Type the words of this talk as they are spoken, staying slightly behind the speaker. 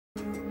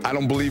I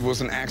don't believe it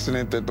was an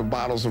accident that the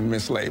bottles were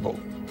mislabeled.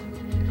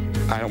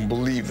 I don't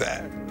believe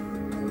that.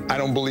 I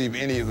don't believe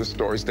any of the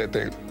stories that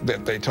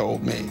they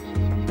told me.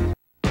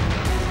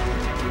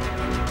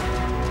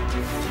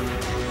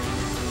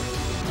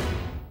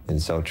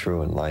 It's so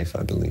true in life,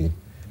 I believe,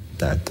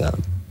 that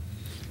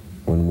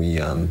when we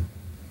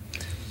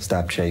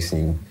stop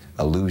chasing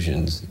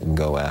illusions and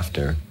go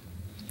after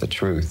the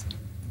truth,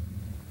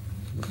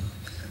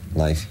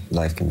 life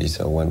can be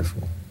so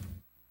wonderful.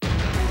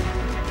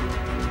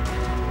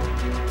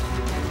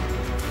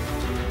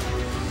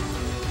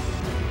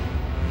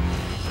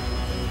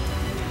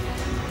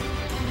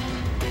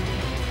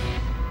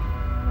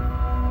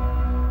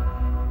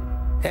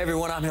 Hey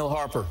everyone, I'm Hill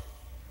Harper.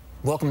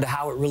 Welcome to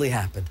How It Really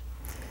Happened.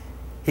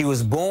 He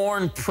was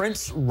born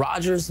Prince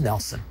Rogers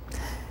Nelson.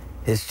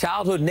 His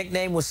childhood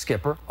nickname was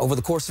Skipper. Over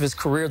the course of his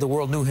career, the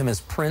world knew him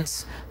as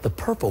Prince, the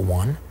Purple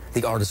One,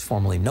 the artist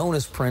formerly known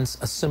as Prince,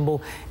 a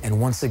symbol,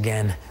 and once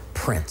again,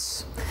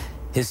 Prince.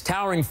 His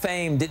towering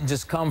fame didn't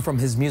just come from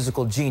his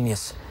musical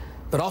genius,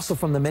 but also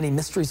from the many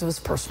mysteries of his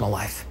personal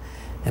life.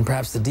 And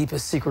perhaps the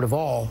deepest secret of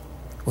all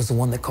was the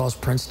one that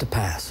caused Prince to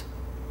pass.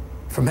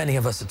 For many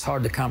of us, it's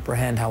hard to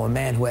comprehend how a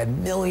man who had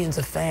millions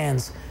of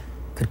fans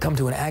could come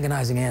to an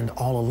agonizing end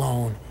all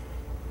alone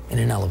in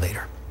an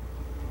elevator.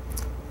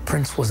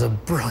 Prince was a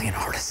brilliant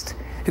artist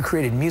who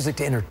created music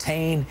to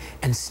entertain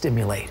and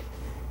stimulate.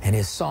 And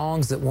his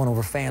songs that won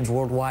over fans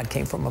worldwide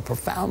came from a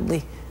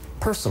profoundly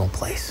personal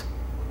place,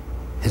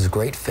 his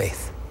great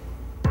faith.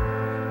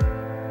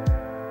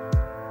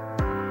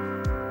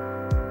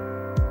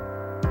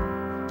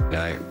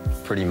 I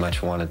pretty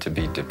much wanted to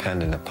be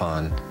dependent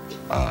upon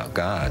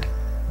God.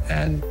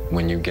 And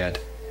when you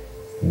get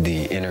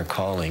the inner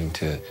calling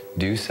to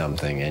do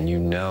something and you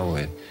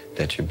know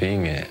that you're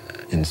being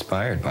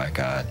inspired by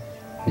God,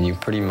 you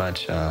pretty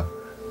much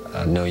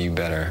know you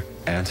better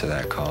answer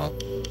that call.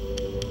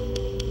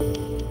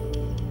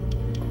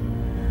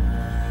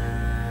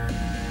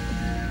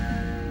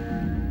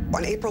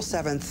 On April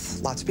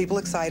 7th, lots of people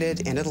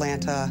excited in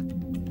Atlanta.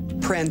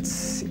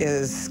 Prince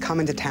is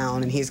coming to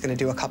town, and he's going to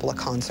do a couple of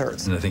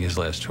concerts. And I think his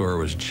last tour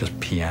was just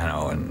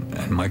piano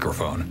and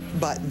microphone.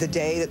 But the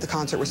day that the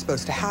concert was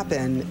supposed to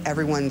happen,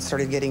 everyone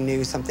started getting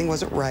news something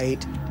wasn't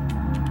right.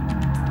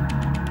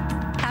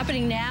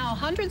 Happening now,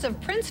 hundreds of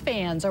Prince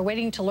fans are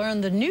waiting to learn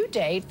the new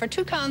date for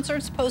two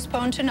concerts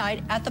postponed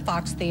tonight at the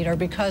Fox Theater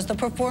because the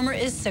performer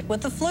is sick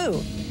with the flu.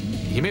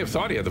 He may have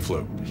thought he had the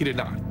flu. He did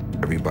not.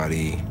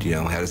 Everybody,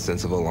 had a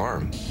sense of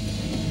alarm.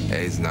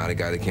 He's not a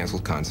guy that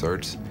canceled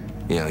concerts.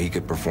 He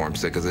could perform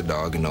sick as a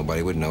dog and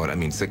nobody would know it. I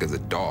mean, sick as a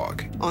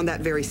dog. On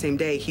that very same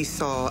day, he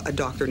saw a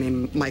doctor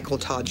named Michael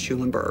Todd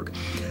Schulenberg,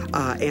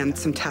 and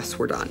some tests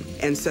were done.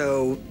 And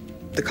so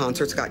the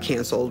concerts got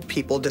canceled,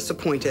 people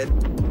disappointed.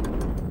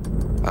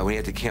 When he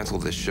had to cancel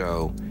this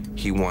show,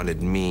 he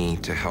wanted me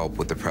to help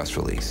with the press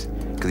release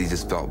because he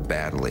just felt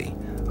badly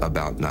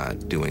about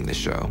not doing the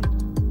show.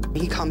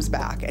 He comes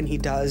back and he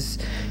does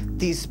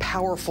these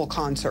powerful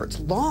concerts,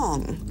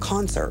 long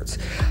concerts.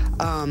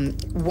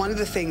 One of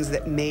the things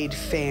that made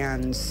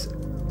fans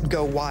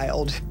go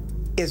wild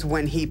is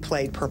when he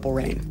played Purple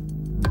Rain.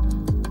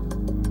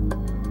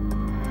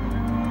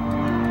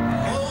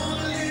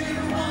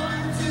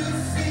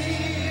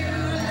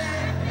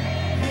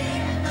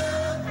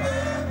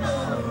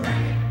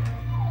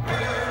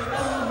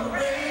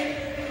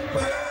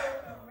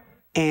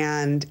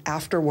 And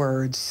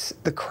afterwards,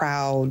 the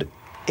crowd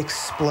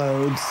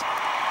explodes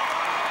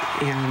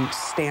and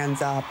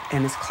stands up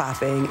and is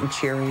clapping and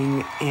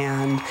cheering,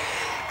 and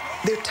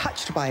they're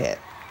touched by it,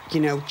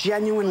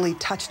 genuinely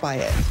touched by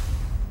it.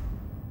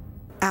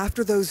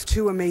 After those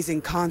two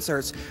amazing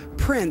concerts,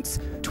 Prince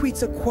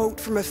tweets a quote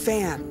from a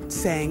fan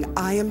saying,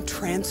 "I am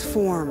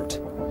transformed."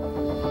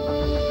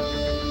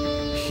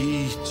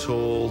 He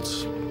told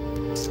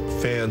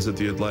fans at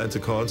the Atlanta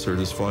concert,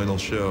 his final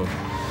show,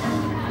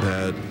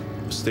 that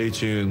stay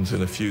tuned,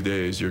 in a few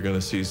days you're going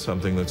to see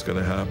something that's going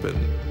to happen.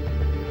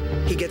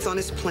 He gets on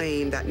his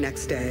plane that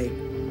next day,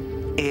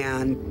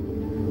 and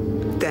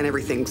then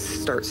everything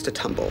starts to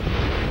tumble.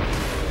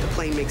 The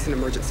plane makes an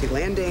emergency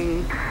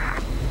landing.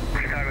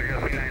 Chicago,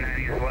 just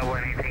 990 is level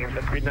and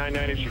 18.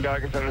 990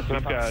 Chicago,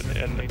 we've got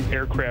an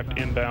aircraft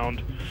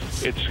inbound.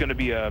 It's going to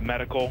be a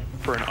medical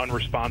for an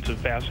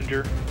unresponsive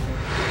passenger.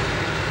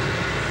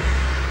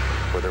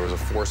 Where there was a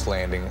forced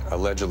landing,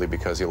 allegedly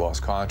because he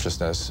lost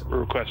consciousness. We're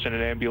requesting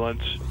an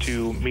ambulance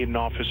to meet an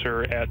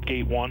officer at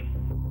gate 1.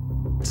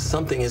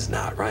 Something is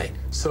not right.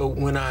 So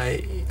when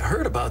I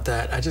heard about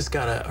that, I just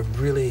got a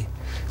really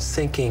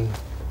sinking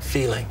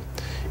feeling,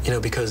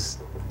 because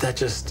that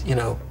just,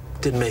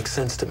 didn't make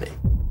sense to me.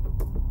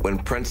 When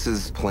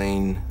Prince's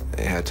plane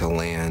had to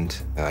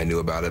land, I knew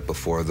about it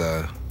before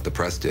the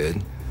press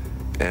did.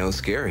 And it was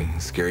scary,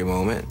 scary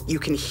moment. You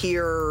can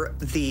hear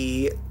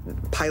the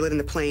pilot in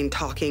the plane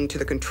talking to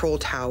the control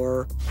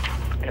tower.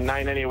 And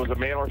 990 was a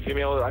male or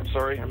female? I'm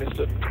sorry, I missed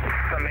it.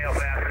 A male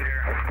passenger.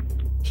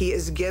 He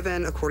is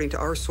given, according to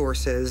our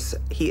sources,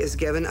 he is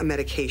given a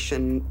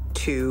medication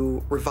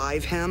to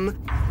revive him.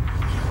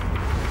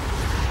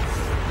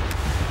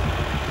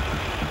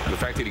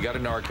 fact that he got a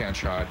Narcan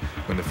shot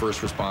when the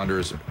first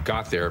responders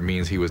got there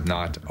means he was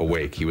not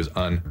awake. He was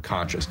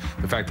unconscious.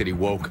 The fact that he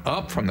woke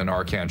up from the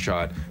Narcan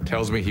shot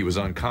tells me he was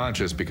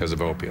unconscious because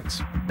of opiates.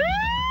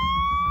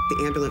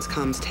 The ambulance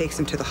comes, takes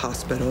him to the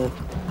hospital.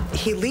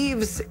 He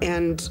leaves,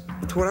 and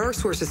to what our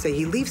sources say,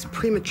 he leaves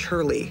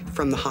prematurely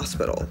from the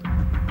hospital.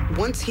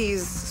 Once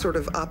he's sort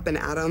of up and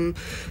at 'em,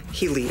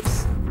 he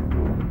leaves.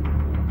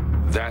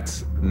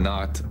 That's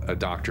not a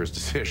doctor's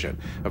decision.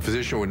 A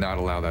physician would not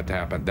allow that to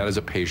happen. That is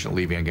a patient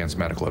leaving against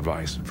medical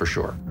advice, for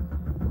sure.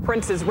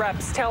 Prince's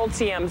reps tell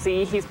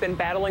TMZ he's been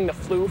battling the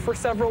flu for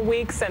several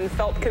weeks and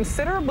felt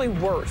considerably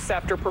worse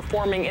after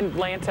performing in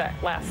Atlanta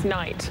last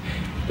night.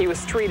 He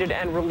was treated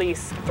and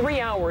released 3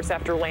 hours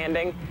after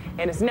landing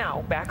and is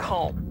now back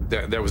home.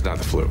 That was not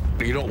the flu.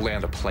 You don't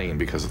land a plane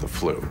because of the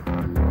flu.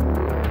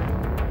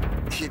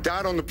 He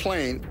died on the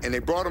plane, and they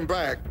brought him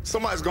back.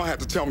 Somebody's gonna have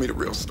to tell me the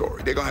real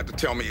story. They're gonna have to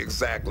tell me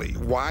exactly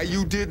why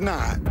you did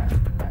not,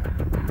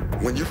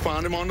 when you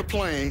found him on the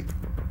plane,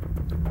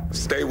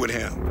 stay with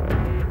him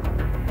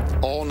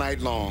all night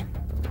long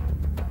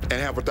and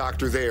have a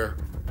doctor there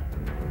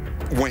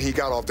when he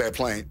got off that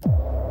plane.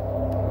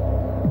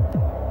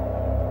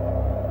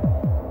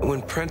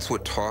 When Prince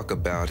would talk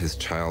about his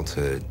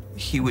childhood,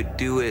 he would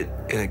do it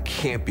in a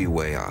campy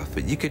way off,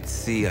 but you could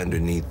see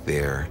underneath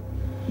there,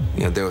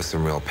 there was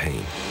some real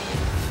pain.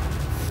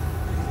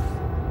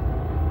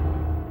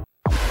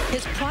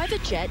 His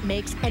private jet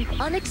makes an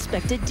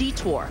unexpected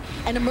detour.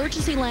 An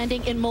emergency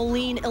landing in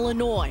Moline,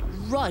 Illinois,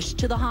 rushed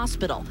to the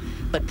hospital.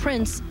 But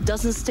Prince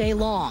doesn't stay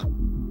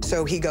long.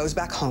 So he goes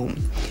back home.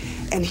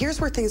 And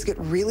here's where things get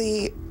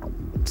really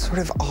sort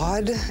of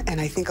odd, and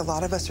I think a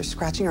lot of us are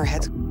scratching our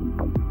heads.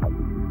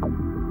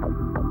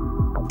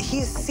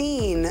 He's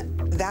seen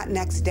that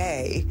next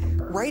day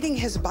riding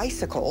his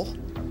bicycle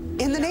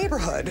in the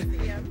neighborhood,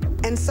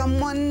 and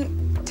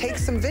someone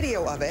takes some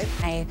video of it.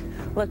 I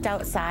looked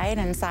outside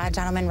and saw a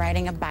gentleman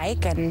riding a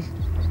bike and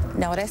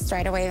noticed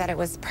right away that it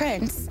was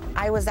Prince.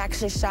 I was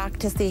actually shocked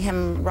to see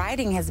him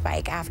riding his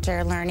bike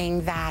after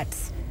learning that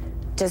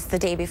just the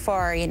day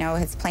before,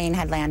 his plane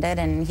had landed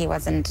and he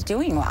wasn't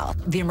doing well.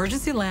 The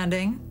emergency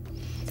landing,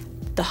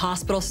 the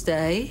hospital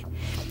stay,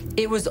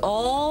 it was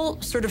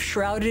all sort of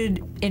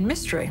shrouded in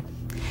mystery.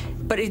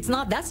 But it's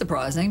not that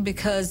surprising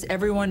because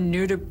everyone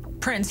knew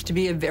Prince to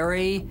be a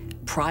very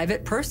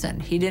private person.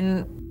 He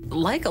didn't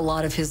like a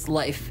lot of his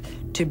life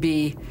to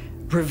be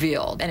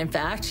revealed. And in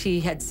fact, he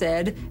had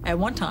said at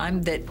one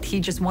time that he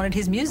just wanted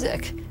his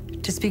music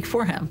to speak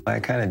for him. I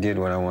kind of did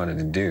what I wanted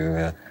to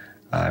do.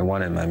 I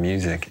wanted my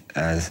music,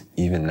 as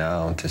even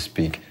now, to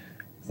speak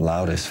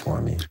loudest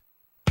for me.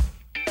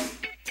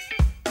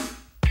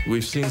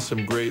 We've seen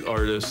some great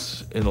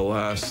artists in the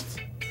last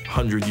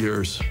 100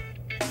 years.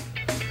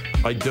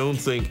 I don't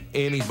think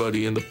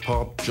anybody in the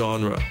pop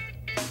genre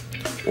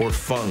or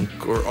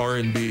funk or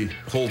R&B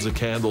holds a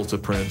candle to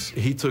Prince.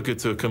 He took it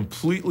to a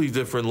completely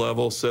different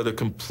level, set a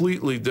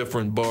completely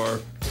different bar.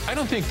 I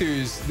don't think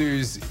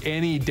there's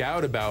any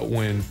doubt about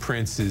when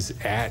Prince is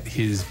at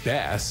his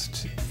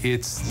best.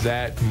 It's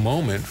that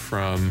moment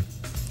from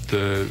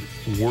the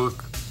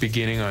work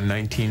beginning on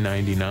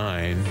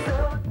 1999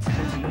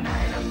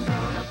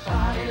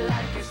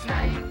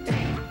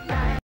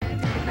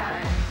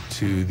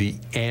 to the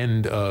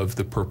end of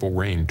the Purple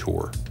Rain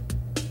tour.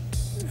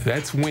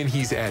 That's when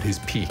he's at his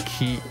peak.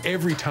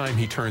 Every time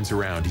he turns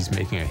around, he's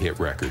making a hit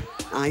record.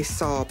 I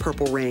saw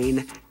Purple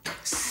Rain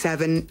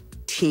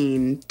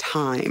 17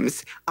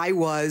 times. I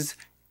was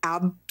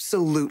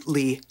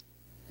absolutely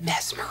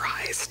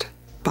mesmerized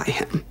by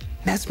him.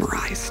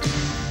 Mesmerized.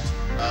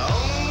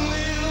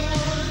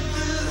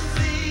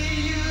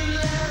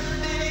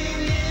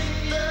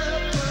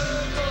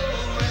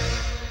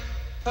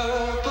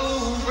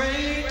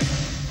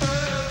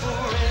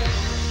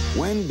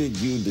 When did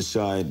you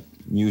decide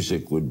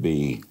music would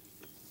be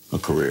a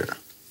career?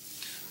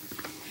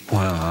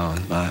 Well,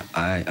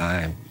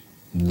 I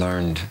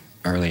learned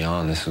early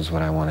on this was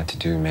what I wanted to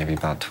do, maybe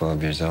about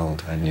 12 years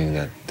old. I knew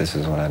that this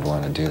is what I'd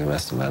want to do the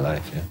rest of my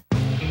life, yeah.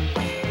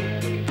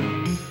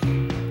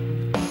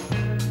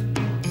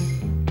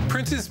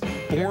 Prince is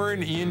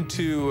born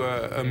into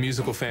a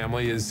musical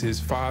family. His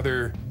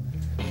father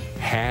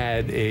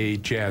had a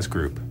jazz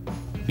group,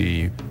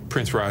 the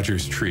Prince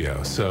Rogers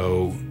Trio.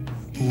 So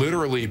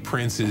literally,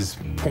 Prince is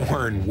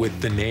born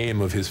with the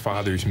name of his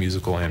father's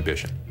musical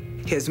ambition.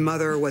 His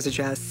mother was a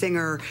jazz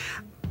singer.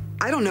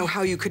 I don't know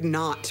how you could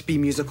not be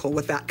musical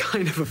with that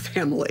kind of a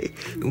family.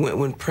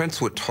 When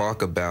Prince would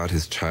talk about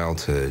his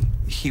childhood,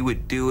 he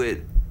would do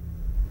it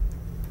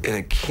in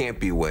a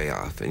campy way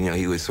often.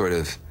 He would sort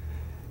of,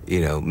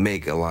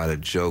 make a lot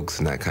of jokes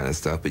and that kind of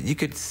stuff. But you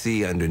could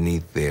see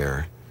underneath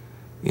there,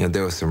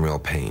 there was some real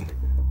pain.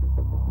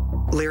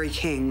 Larry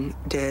King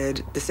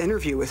did this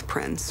interview with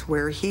Prince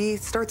where he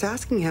starts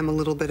asking him a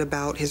little bit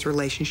about his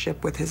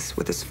relationship with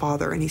his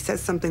father, and he says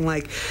something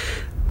like,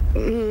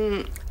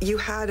 you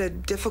had a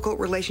difficult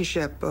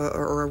relationship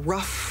or a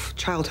rough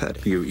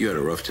childhood. You had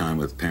a rough time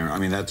with parents. I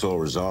mean, that's all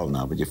resolved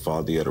now, but you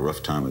had a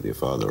rough time with your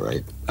father,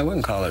 right? I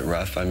wouldn't call it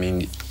rough. I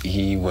mean,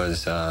 he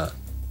was a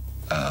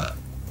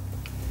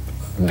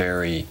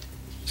very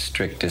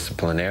strict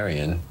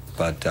disciplinarian,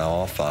 but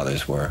all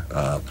fathers were.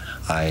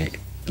 I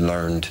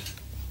learned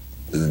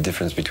the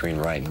difference between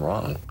right and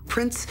wrong.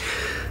 Prince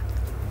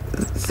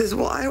says,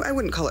 well, I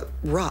wouldn't call it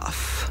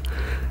rough,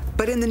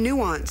 but in the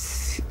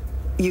nuance,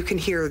 you can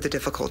hear the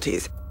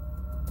difficulties.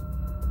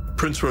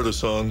 Prince wrote a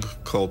song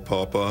called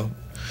Papa,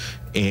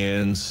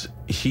 and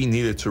he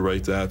needed to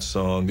write that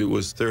song. It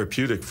was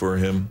therapeutic for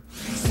him.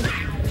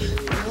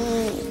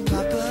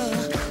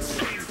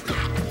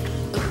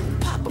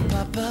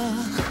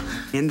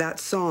 In that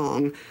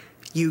song,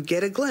 you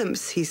get a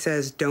glimpse. He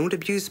says, don't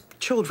abuse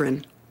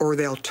children or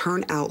they'll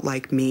turn out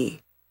like me.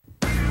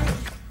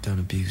 Don't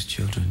abuse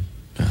children,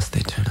 or else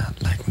they turn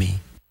out like me.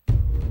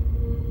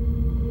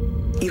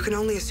 You can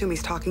only assume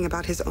he's talking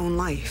about his own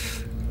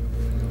life.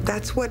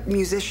 That's what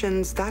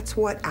musicians, that's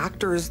what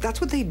actors, that's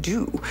what they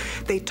do.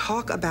 They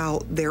talk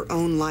about their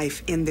own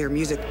life in their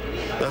music.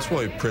 That's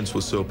why Prince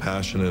was so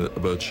passionate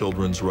about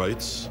children's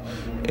rights,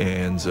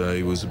 and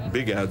he was a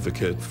big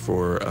advocate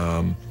for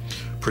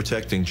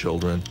protecting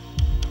children.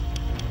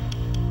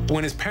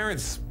 When his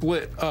parents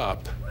split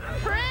up,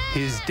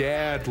 his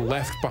dad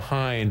left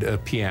behind a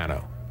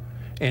piano.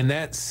 And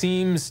that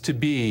seems to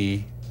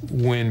be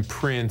when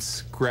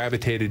Prince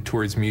gravitated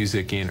towards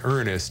music in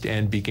earnest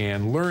and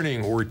began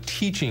learning or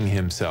teaching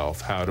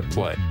himself how to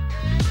play.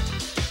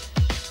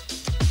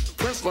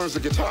 Prince learns the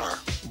guitar,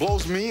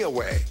 blows me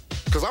away.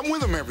 Because I'm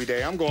with him every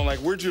day. I'm going like,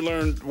 where'd you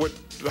learn,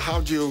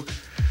 how'd you?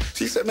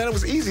 He said, man, it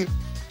was easy.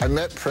 I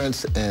met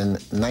Prince in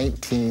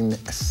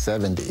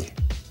 1970.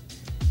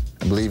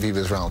 I believe he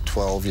was around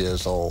 12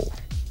 years old.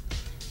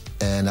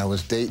 And I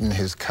was dating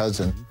his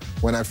cousin.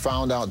 When I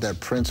found out that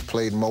Prince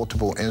played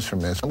multiple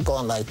instruments, I'm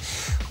going like,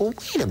 well,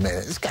 wait a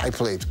minute, this guy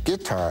plays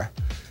guitar,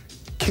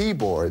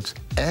 keyboards,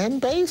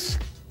 and bass?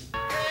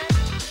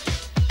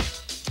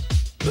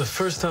 The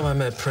first time I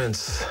met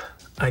Prince,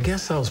 I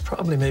guess I was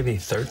probably maybe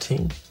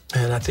 13.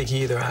 And I think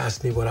he either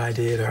asked me what I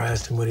did or I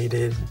asked him what he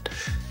did.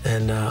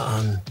 And,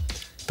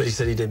 but he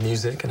said he did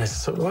music, and I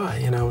said, so do I,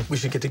 you know, we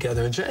should get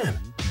together and jam.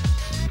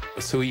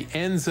 So he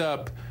ends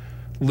up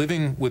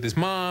living with his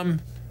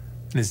mom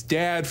and his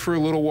dad for a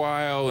little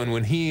while, and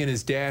when he and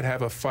his dad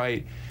have a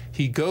fight,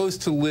 he goes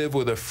to live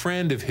with a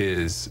friend of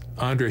his,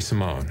 Andre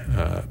Simone,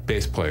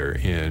 bass player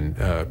in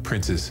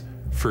Prince's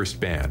first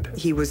band.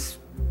 He was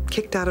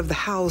kicked out of the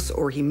house,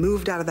 or he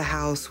moved out of the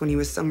house when he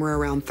was somewhere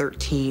around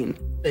 13.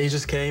 He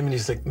just came and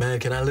he's like, man,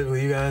 can I live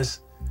with you guys?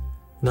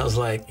 And I was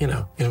like, you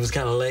know, it was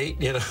kind of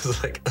late, you know,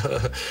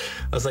 I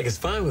was like, it's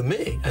fine with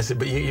me. I said,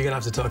 but you're gonna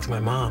have to talk to my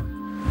mom.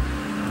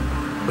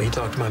 But he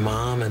talked to my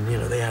mom, and, you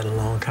know, they had a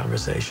long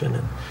conversation.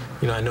 And,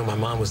 you know, I know my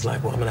mom was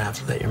like, well, I'm gonna have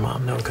to let your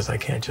mom know because I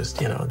can't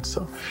just, you know.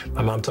 So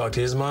my mom talked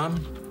to his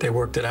mom. They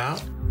worked it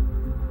out.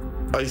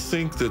 I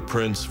think that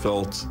Prince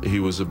felt he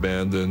was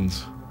abandoned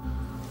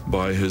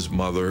by his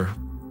mother.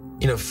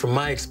 You know, from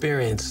my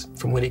experience,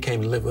 from when he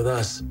came to live with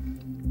us,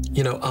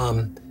 you know,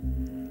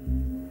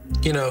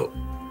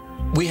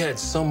 we had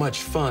so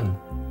much fun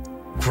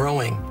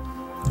growing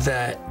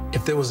that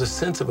if there was a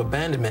sense of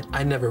abandonment,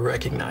 I never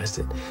recognized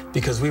it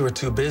because we were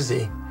too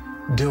busy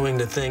doing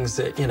the things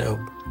that, you know,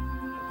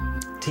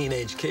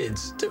 teenage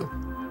kids do.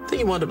 I think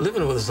he wound up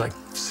living with us like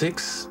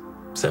 6,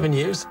 7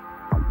 years.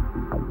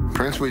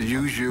 Prince would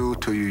use you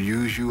till you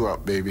use you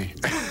up, baby.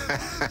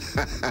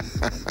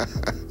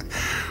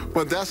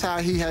 But that's how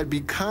he had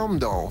become,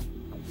 though.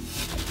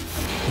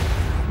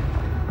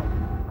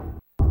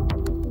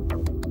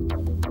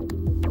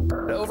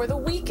 Over the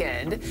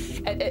weekend,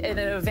 at an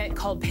event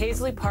called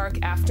Paisley Park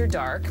After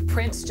Dark,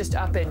 Prince just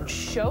up and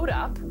showed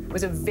up. It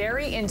was a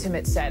very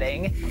intimate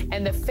setting,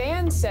 and the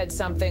fans said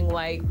something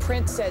like,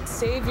 Prince said,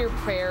 save your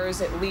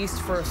prayers at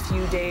least for a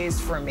few days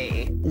for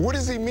me. What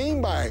does he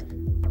mean by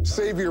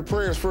save your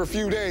prayers for a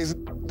few days?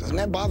 Doesn't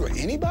that bother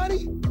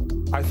anybody?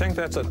 I think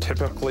that's a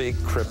typically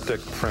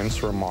cryptic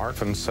Prince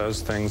remark and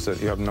says things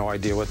that you have no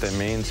idea what they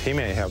mean. He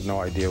may have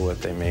no idea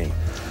what they mean,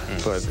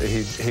 but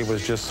he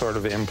was just sort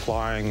of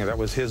implying that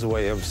was his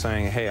way of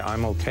saying, hey,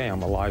 I'm okay,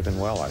 I'm alive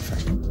and well, I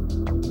think.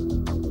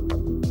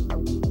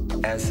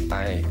 As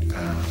I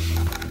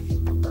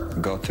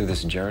go through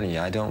this journey,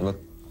 I don't look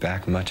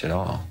back much at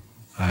all.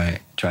 I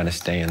try to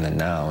stay in the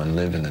now and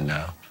live in the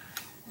now.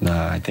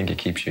 I think it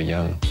keeps you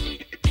young.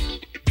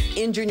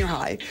 In junior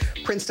high,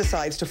 Prince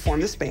decides to form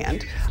this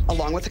band,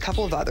 along with a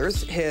couple of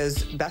others,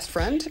 his best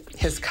friend,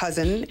 his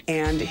cousin,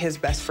 and his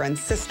best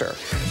friend's sister.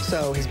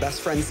 So his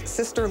best friend's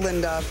sister,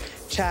 Linda,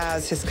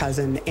 Chaz, his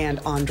cousin, and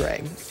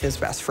Andre, his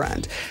best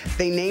friend.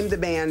 They named the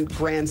band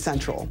Grand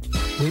Central.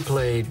 We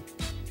played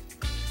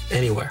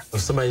anywhere.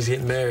 If somebody's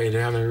getting married,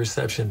 they're having a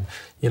reception,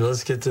 you know,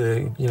 let's get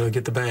the, you know,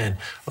 get the band.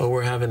 Oh,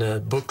 we're having a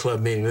book club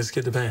meeting, let's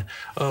get the band.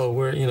 Oh,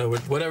 we're, you know,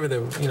 whatever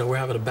the, you know, we're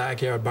having a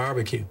backyard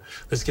barbecue,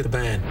 let's get the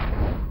band.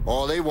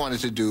 All they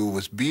wanted to do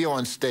was be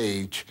on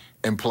stage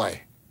and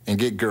play and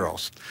get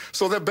girls.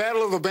 So the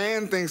battle of the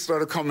band thing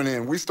started coming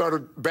in. We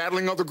started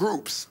battling other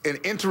groups and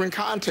entering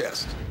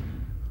contests.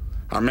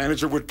 Our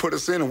manager would put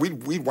us in and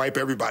we'd wipe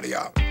everybody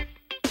out.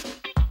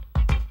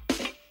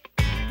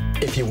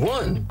 If you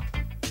won,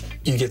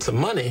 You get some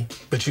money,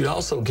 but you'd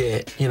also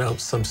get, you know,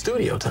 some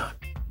studio time.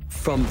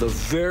 From the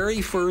very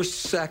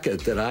first second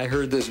that I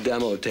heard this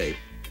demo tape,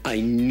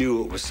 I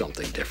knew it was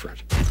something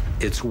different.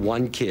 It's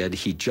one kid,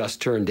 he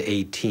just turned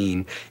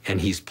 18, and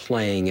he's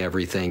playing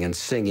everything and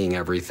singing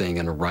everything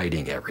and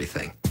writing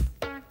everything.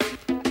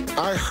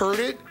 I heard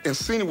it and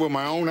seen it with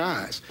my own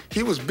eyes.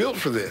 He was built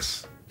for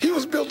this. He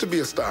was built to be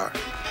a star.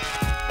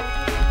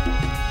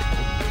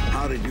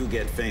 How did you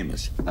get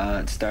famous?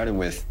 It started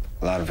with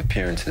a lot of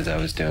appearances I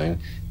was doing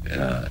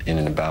in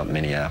and about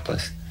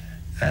Minneapolis,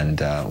 and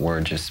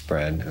word just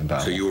spread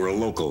about... So you were a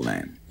local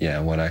name? Yeah,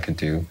 what I could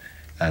do.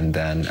 And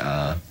then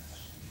I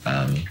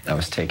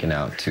was taken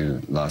out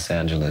to Los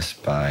Angeles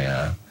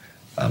by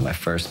my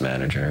first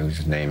manager,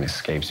 whose name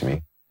escapes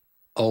me.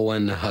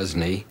 Owen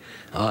Husney,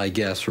 I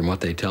guess from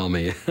what they tell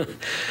me,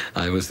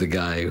 I was the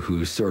guy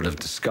who sort of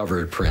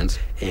discovered Prince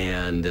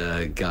and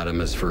got him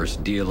his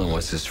first deal and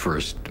was his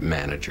first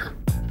manager.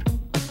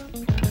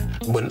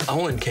 When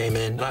Owen came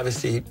in,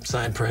 obviously he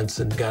signed Prince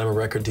and got him a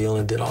record deal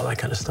and did all that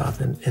kind of stuff.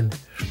 And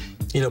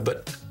you know,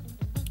 but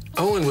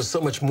Owen was so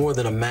much more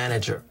than a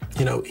manager.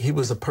 You know, he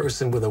was a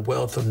person with a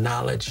wealth of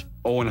knowledge.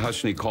 Owen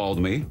Husney called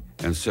me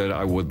and said,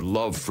 I would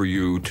love for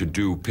you to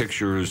do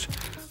pictures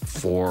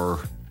for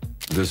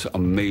this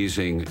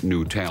amazing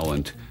new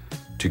talent,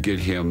 to get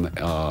him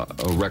a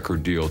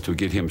record deal, to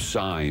get him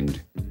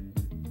signed.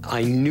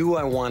 I knew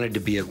I wanted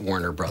to be at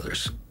Warner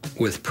Brothers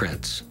with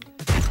Prince.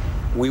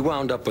 We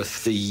wound up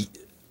with the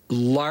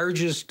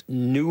largest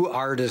new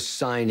artist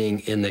signing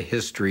in the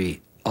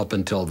history up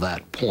until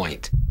that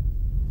point.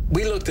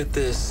 We looked at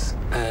this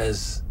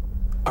as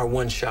our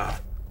one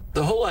shot.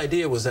 The whole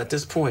idea was at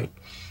this point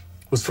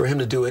was for him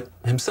to do it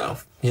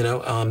himself, you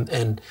know,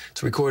 and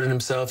to record it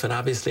himself. And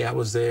obviously I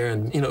was there,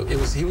 and, you know,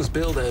 he was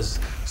billed as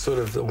sort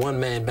of the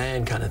one-man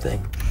band kind of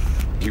thing.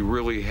 He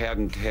really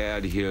hadn't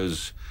had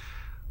his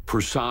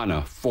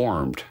persona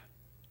formed.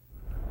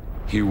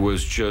 He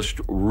was just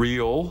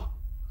real.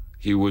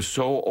 He was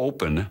so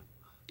open.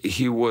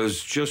 He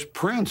was just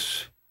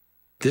Prince.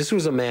 This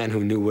was a man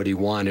who knew what he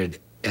wanted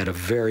at a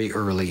very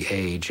early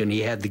age, and he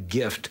had the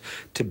gift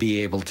to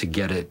be able to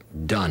get it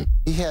done.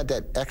 He had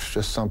that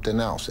extra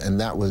something else, and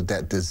that was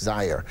that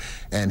desire,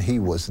 and he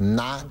was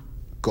not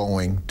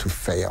going to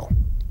fail.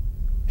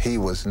 He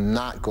was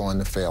not going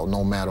to fail,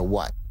 no matter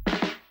what.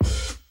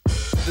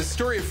 The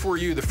story of For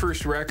You, the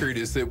first record,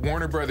 is that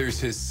Warner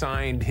Brothers has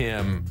signed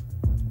him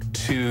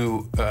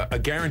to a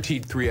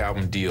guaranteed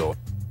 3-album deal.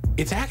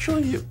 It's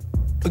actually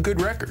a good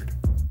record.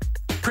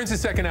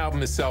 Prince's second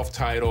album is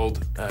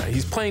self-titled.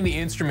 He's playing the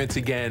instruments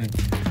again.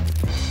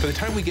 By the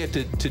time we get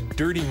to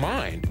Dirty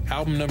Mind,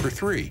 album number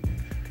 3,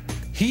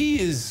 he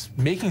is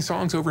making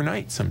songs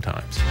overnight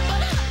sometimes.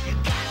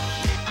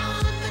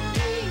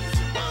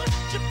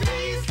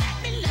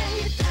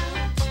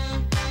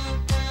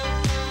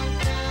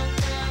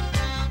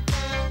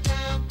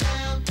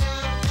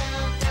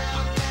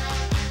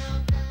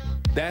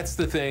 That's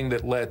the thing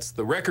that lets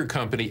the record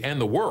company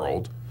and the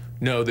world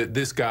know that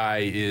this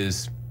guy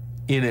is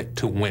in it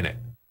to win it.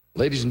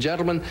 Ladies and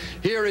gentlemen,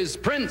 here is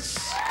Prince.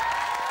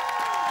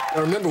 I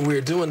remember we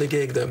were doing the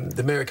gig, the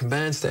American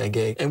Bandstand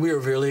gig, and we were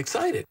really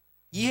excited.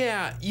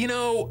 Yeah, you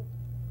know,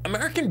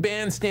 American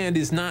Bandstand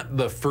is not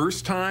the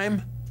first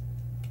time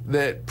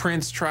that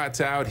Prince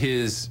trots out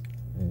his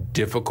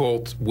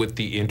difficult with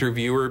the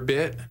interviewer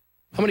bit.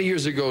 How many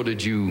years ago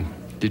did you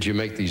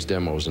make these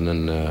demos and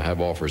then have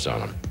offers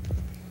on them?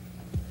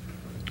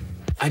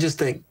 I just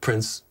think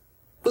Prince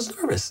was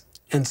nervous.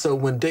 And so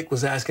when Dick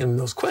was asking him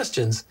those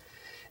questions,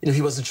 you know,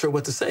 he wasn't sure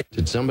what to say.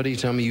 Did somebody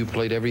tell me you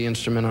played every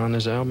instrument on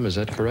this album? Is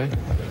that correct?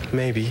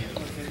 Maybe.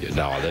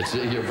 No,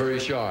 you're very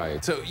shy.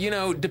 So, you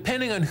know,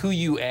 depending on who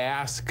you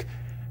ask,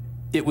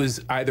 it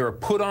was either a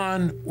put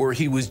on or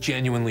he was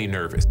genuinely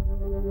nervous.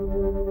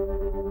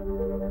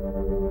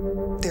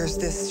 There's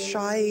this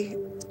shy,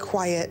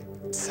 quiet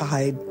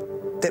side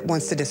that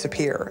wants to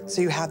disappear.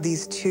 So you have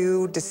these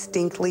two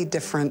distinctly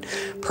different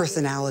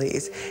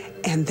personalities,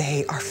 and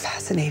they are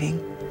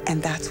fascinating,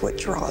 and that's what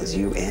draws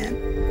you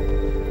in.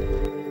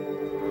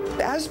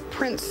 As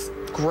Prince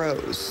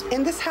grows,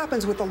 and this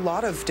happens with a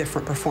lot of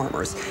different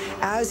performers,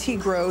 as he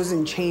grows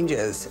and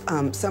changes,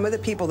 some of the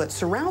people that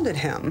surrounded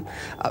him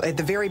at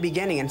the very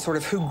beginning and sort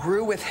of who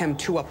grew with him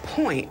to a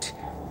point,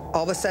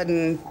 all of a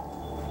sudden,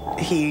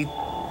 he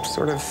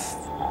sort of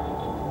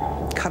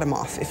cut him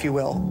off, if you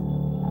will.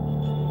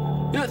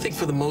 You know, I think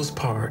for the most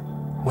part,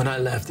 when I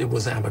left, it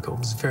was amicable. It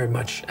was very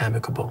much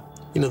amicable.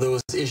 You know, there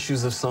was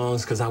issues of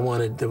songs because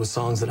there were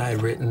songs that I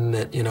had written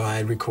that, you know, I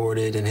had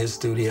recorded in his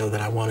studio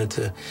that I wanted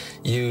to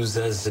use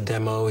as a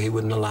demo. He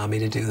wouldn't allow me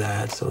to do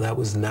that, so that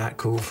was not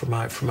cool from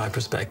my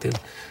perspective.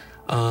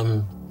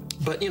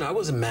 But, you know, I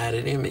wasn't mad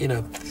at him, you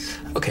know.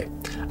 Okay,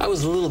 I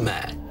was a little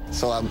mad.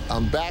 So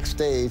I'm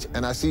backstage,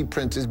 and I see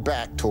Prince's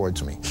back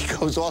towards me. He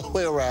goes all the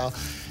way around,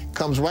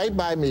 comes right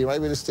by me, right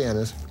where the stand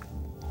is.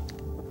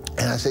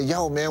 And I say,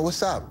 yo, man,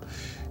 what's up?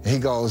 And he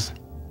goes,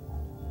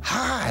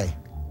 hi.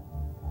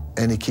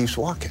 And he keeps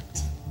walking.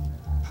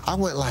 I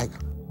went like,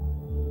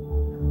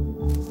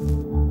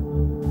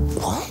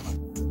 what?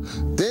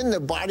 Then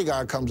the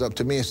bodyguard comes up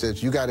to me and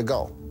says, "You got to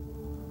go."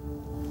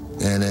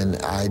 And then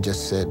I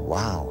just said,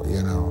 wow,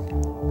 you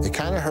know, it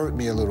kind of hurt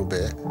me a little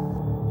bit.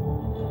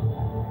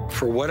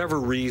 For whatever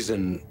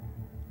reason,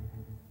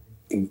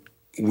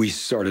 we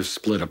sort of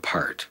split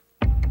apart.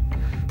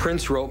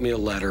 Prince wrote me a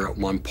letter at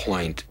one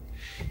point,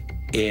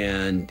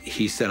 and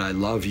he said, "I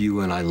love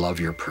you and I love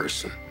your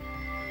person.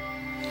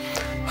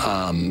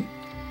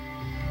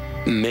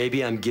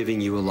 Maybe I'm giving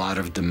you a lot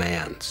of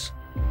demands."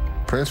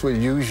 Prince would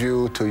use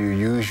you till you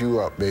use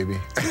you up, baby.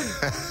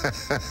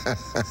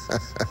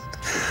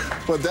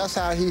 But that's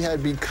how he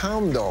had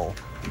become, though.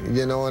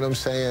 You know what I'm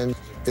saying?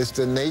 It's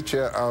the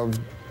nature of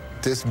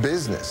this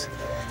business.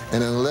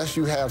 And unless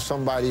you have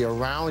somebody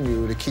around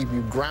you to keep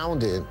you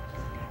grounded,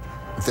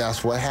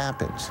 that's what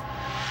happens.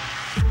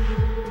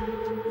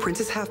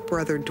 Prince's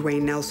half-brother,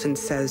 Dwayne Nelson,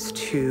 says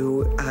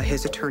to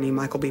his attorney,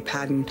 Michael B.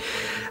 Padden,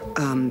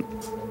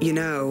 you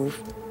know,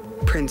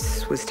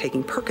 Prince was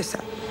taking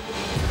Percocet.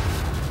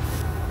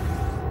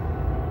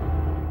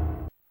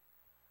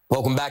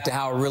 Welcome back to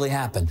How It Really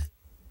Happened.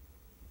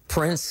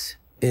 Prince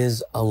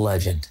is a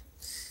legend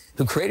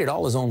who created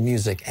all his own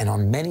music and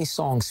on many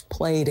songs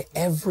played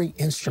every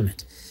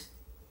instrument.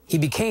 He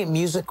became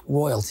music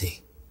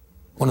royalty,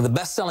 one of the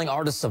best-selling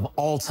artists of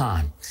all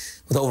time,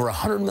 with over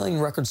 100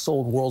 million records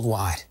sold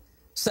worldwide,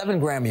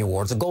 7 Grammy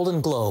Awards, a Golden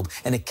Globe,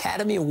 an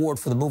Academy Award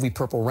for the movie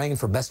Purple Rain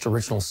for Best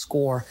Original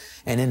Score,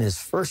 and in his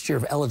first year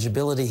of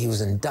eligibility, he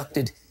was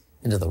inducted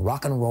into the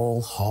Rock and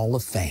Roll Hall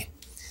of Fame.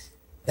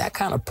 That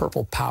kind of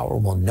purple power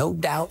will no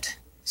doubt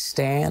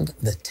stand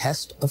the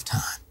test of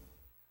time.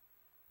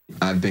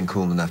 I've been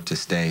cool enough to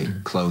stay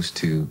close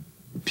to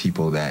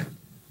people that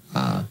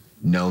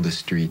know the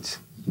streets.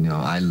 You know,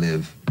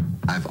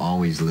 I've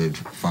always lived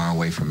far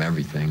away from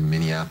everything.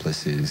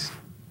 Minneapolis is,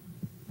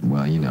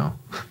 well, you know,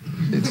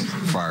 it's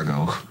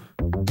Fargo.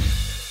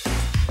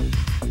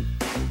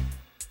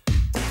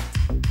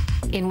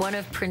 In one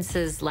of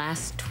Prince's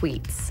last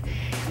tweets,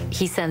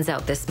 he sends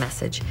out this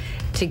message: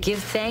 to give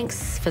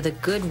thanks for the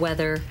good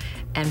weather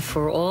and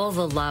for all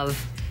the love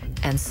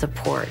and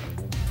support.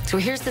 So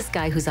here's this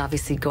guy who's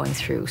obviously going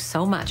through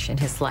so much in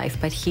his life,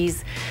 but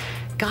he's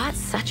got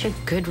such a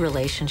good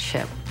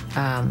relationship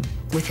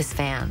with his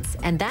fans.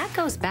 And that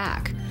goes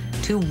back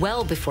to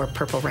well before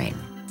Purple Rain.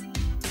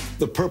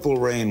 The Purple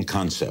Rain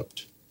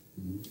concept,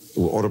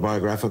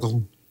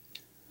 autobiographical?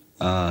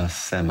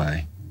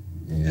 Semi.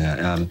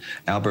 Yeah,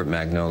 Albert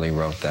Magnoli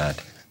wrote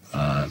that,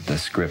 the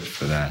script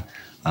for that.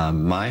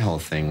 My whole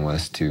thing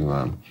was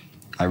to,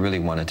 I really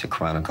wanted to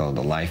chronicle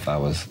the life I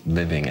was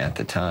living at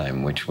the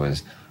time, which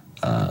was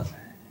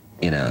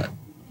in a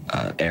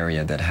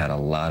area that had a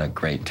lot of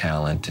great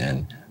talent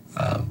and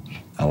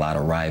a lot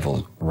of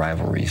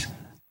rivalries.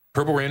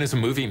 Purple Rain is a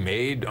movie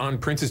made on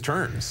Prince's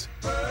terms.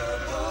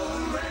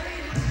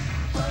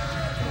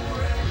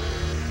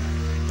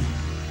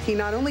 He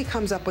not only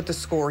comes up with the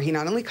score, he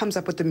not only comes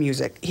up with the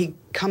music, he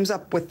comes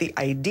up with the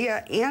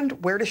idea and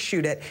where to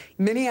shoot it.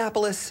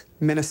 Minneapolis,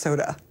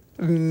 Minnesota.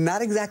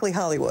 Not exactly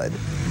Hollywood.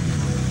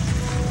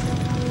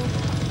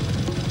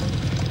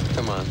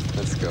 Come on,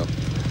 let's go.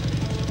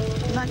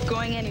 I'm not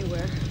going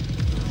anywhere.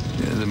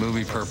 Yeah, the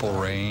movie Purple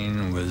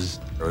Rain was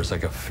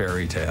like a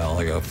fairy tale,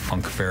 like a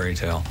funk fairy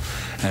tale.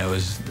 And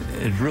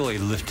it really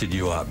lifted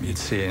you up. You'd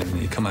see it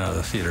and you come out of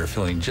the theater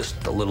feeling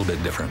just a little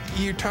bit different.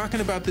 You're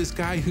talking about this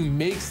guy who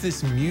makes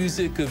this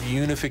music of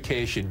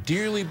unification.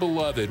 Dearly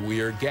beloved,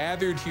 we are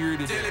gathered here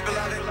today. Dearly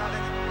beloved,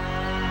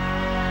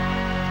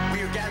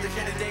 we are gathered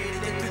here today to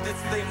get through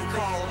this thing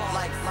called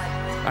life.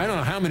 I don't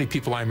know how many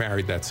people I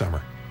married that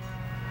summer,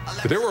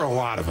 but there were a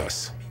lot of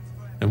us.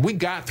 And we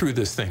got through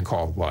this thing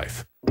called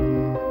life.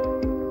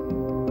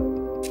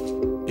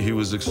 He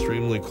was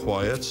extremely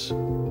quiet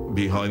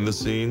behind the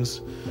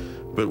scenes,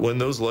 but when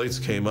those lights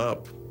came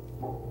up,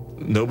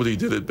 nobody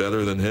did it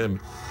better than him.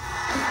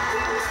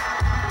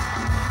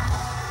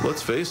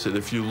 Let's face it,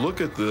 if you look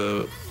at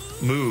the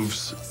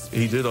moves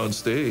he did on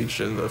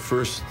stage in the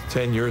first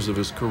 10 years of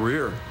his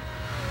career,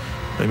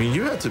 I mean,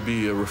 you had to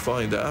be a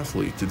refined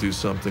athlete to do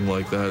something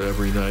like that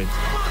every night.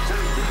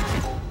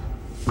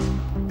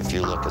 If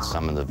you look at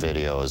some of the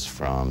videos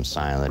from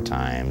Sign of the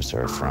Times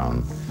or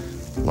from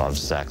Love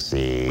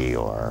Sexy,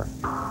 or,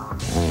 I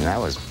mean, that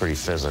was pretty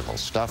physical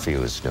stuff he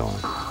was doing.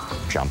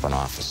 Jumping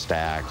off the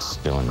stacks,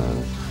 doing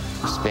the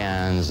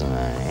spins and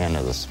the end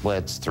of the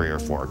splits 3 or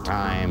 4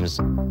 times.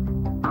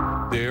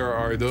 There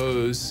are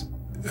those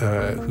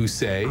who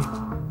say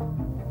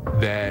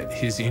that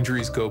his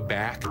injuries go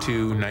back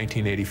to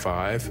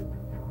 1985,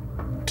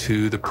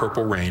 to the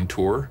Purple Rain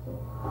tour.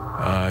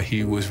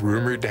 He was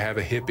rumored to have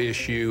a hip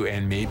issue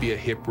and maybe a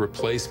hip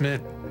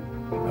replacement.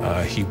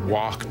 He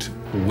walked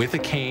with a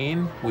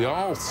cane. We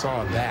all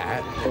saw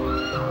that.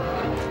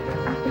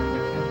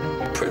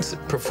 Prince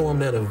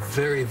performed at a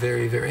very,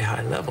 very, very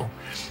high level.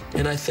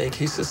 And I think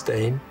he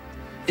sustained,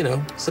 you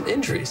know, some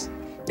injuries.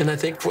 And I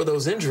think for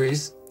those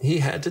injuries, he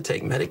had to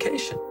take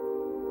medication.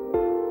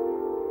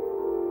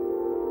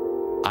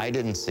 I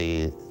didn't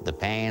see the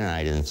pain and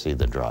I didn't see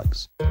the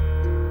drugs.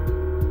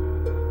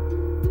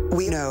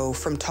 We know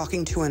from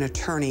talking to an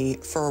attorney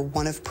for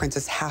one of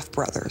Prince's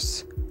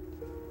half-brothers.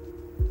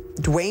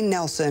 Dwayne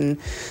Nelson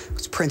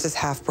was Prince's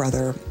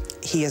half-brother.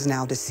 He is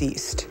now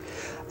deceased.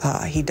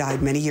 He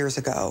died many years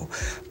ago.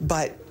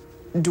 But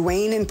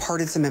Dwayne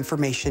imparted some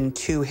information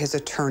to his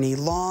attorney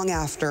long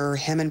after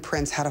him and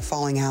Prince had a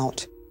falling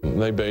out.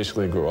 They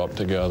basically grew up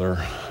together,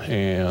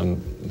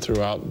 and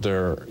throughout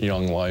their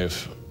young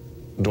life,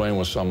 Dwayne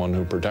was someone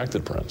who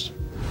protected Prince.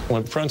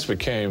 When Prince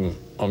became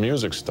a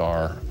music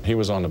star, he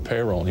was on the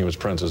payroll, and he was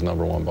Prince's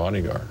 #1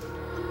 bodyguard.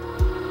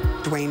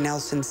 Dwayne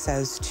Nelson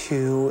says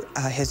to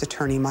his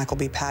attorney, Michael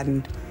B.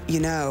 Patton, you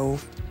know,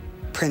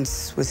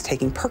 Prince was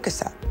taking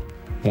Percocet.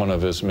 One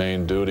of his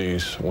main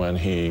duties when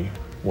he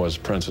was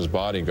Prince's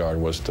bodyguard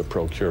was to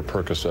procure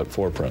Percocet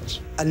for Prince.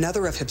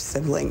 Another of his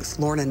siblings,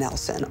 Lorna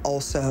Nelson,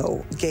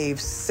 also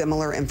gave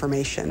similar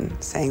information,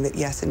 saying that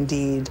yes,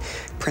 indeed,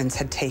 Prince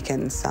had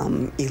taken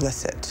some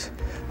illicit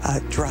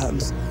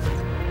drugs.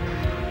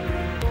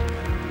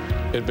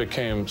 It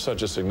became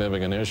such a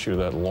significant issue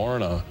that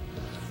Lorna,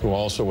 who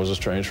also was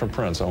estranged from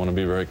Prince, I want to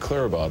be very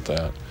clear about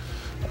that,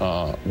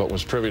 but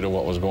was privy to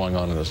what was going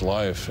on in his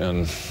life.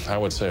 And I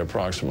would say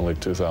approximately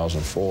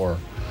 2004,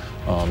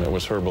 it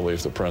was her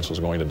belief that Prince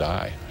was going to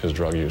die. His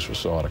drug use was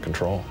so out of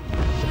control.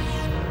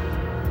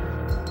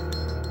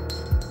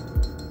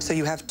 So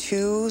you have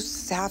two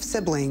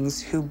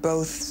half-siblings who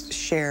both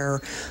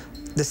share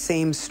the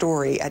same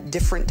story at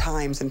different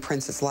times in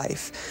Prince's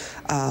life.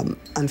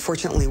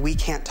 Unfortunately, we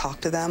can't talk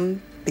to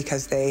them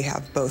because they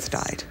have both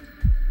died.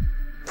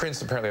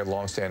 Prince apparently had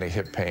long-standing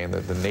hip pain.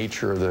 The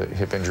nature of the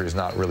hip injury is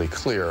not really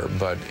clear,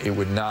 but it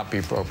would not be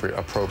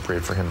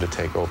appropriate for him to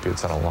take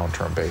opiates on a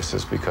long-term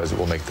basis because it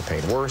will make the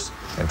pain worse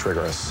and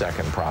trigger a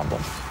second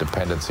problem,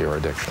 dependency or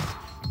addiction.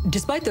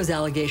 Despite those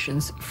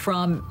allegations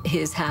from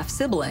his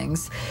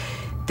half-siblings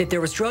that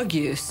there was drug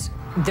use,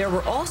 there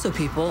were also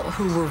people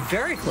who were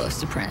very close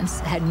to Prince,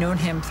 had known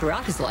him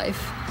throughout his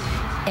life,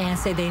 and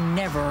say they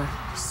never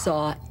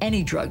saw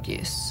any drug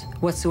use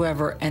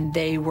whatsoever, and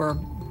they were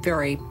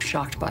very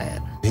shocked by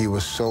it. He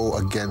was so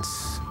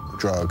against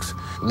drugs.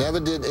 Never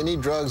did any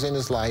drugs in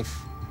his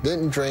life,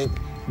 didn't drink,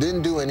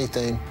 didn't do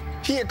anything.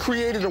 He had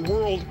created a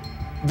world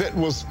that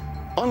was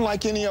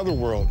unlike any other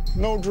world.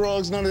 No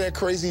drugs, none of that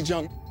crazy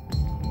junk.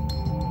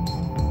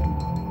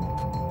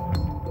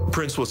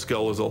 Prince was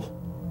skeletal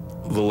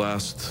the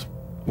last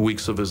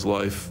weeks of his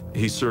life.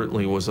 He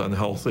certainly was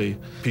unhealthy.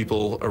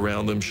 People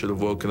around him should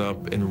have woken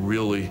up and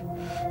really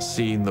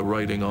seen the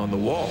writing on the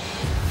wall.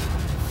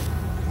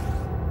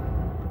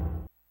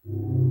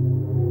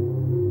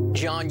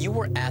 John, you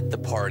were at the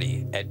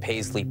party at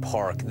Paisley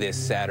Park this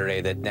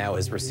Saturday that now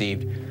has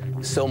received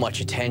so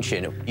much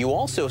attention. You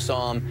also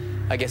saw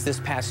him, I guess, this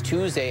past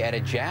Tuesday at a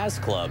jazz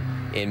club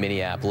in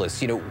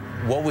Minneapolis. You know,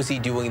 what was he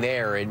doing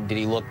there, and did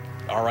he look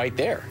all right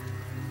there?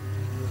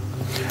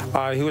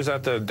 He was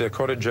at the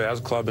Dakota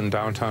Jazz Club in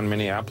downtown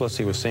Minneapolis.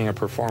 He was seeing a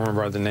performer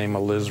by the name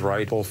of Liz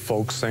Wright, a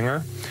folk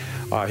singer.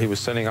 He was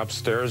sitting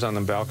upstairs on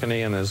the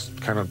balcony in his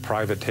kind of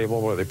private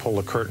table where they pull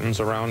the curtains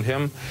around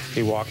him.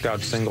 He walked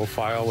out single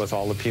file with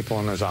all the people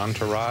in his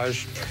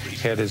entourage. He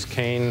had his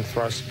cane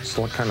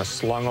kind of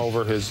slung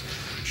over his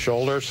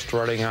shoulder,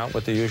 strutting out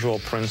with the usual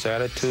Prince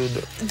attitude.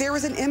 There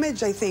was an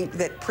image, I think,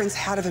 that Prince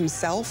had of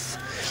himself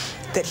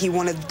that he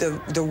wanted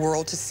the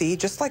world to see,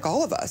 just like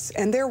all of us.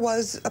 And there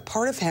was a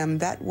part of him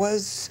that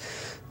was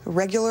a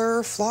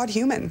regular, flawed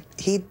human.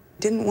 He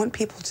didn't want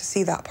people to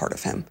see that part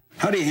of him.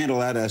 How do you handle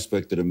that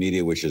aspect of the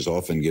media, which has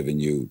often given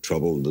you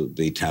trouble,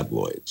 the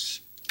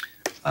tabloids?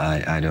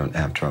 I don't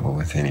have trouble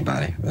with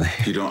anybody, really.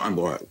 You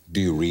don't?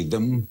 Do you read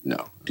them?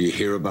 No. Do you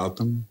hear about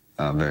them?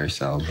 Very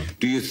seldom.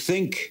 Do you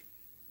think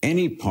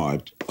any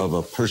part of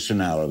a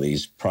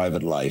personality's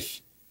private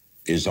life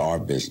is our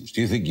business?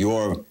 Do you think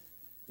your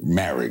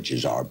marriage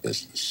is our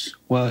business?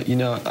 Well, you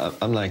know,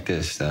 I'm like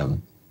this.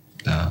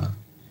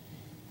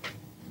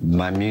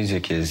 My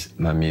music is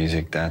my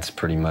music. That's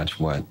pretty much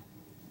what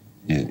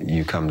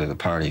you come to the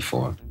party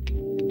for.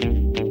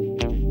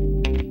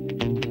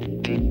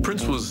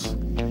 Prince was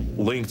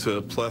linked to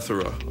a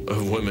plethora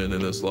of women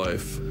in his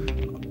life.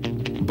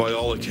 By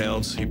all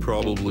accounts, he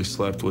probably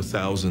slept with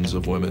thousands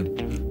of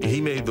women.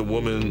 He made the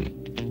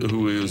woman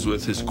who he was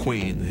with his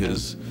queen,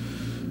 his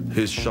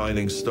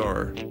shining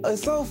star.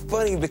 It's so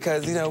funny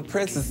because, you know,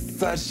 Prince is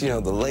such, you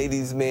know, the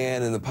ladies'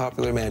 man in the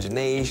popular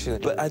imagination.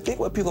 But I think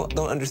what people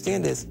don't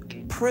understand is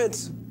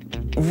Prince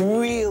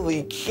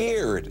really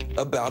cared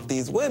about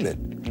these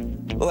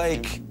women.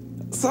 Like,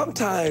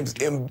 sometimes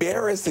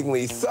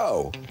embarrassingly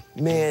so.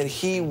 Man,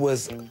 he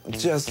was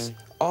just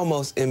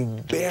almost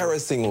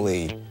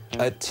embarrassingly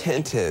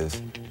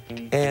attentive.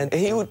 And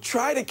he would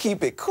try to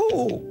keep it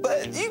cool,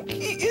 but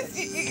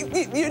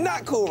you're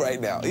not cool right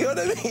now. You know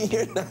what I mean?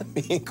 You're not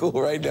being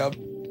cool right now.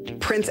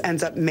 Prince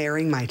ends up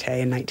marrying Mayte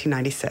in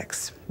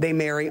 1996. They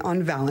marry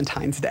on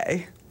Valentine's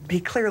Day. He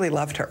clearly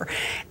loved her.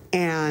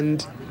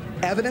 And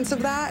evidence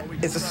of that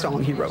is a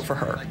song he wrote for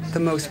her, The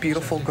Most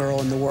Beautiful Girl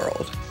in the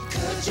World.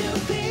 Could you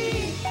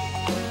be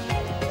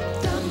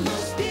the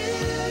most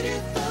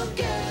beautiful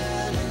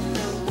girl in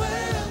the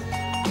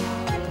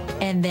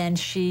world? And then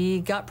she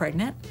got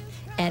pregnant,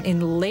 and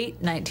in late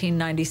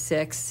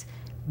 1996,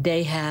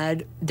 they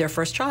had their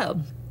first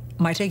child.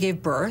 Maite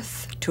gave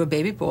birth to a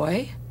baby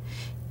boy,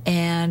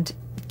 and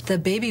the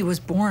baby was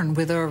born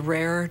with a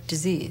rare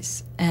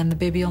disease, and the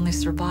baby only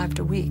survived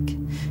a week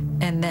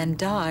and then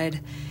died.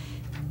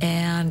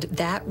 And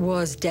that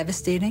was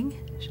devastating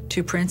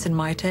to Prince and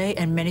Maite,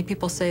 and many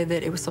people say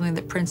that it was something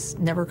that Prince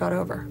never got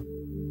over.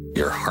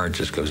 Your heart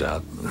just goes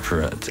out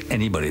for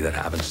anybody that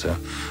happens to. I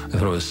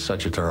thought it was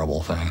such a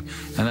terrible thing,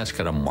 and that's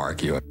going to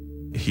mark you.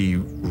 He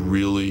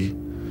really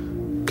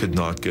could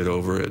not get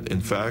over it. In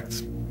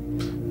fact,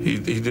 he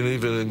didn't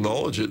even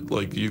acknowledge it.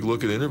 Like, you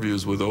look at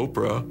interviews with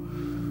Oprah,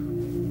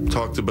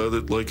 talked about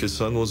it like his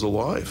son was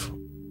alive.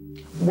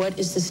 What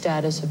is the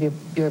status of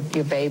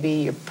your baby,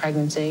 your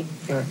pregnancy,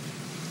 your...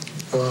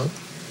 Well,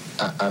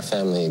 our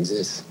family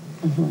exists.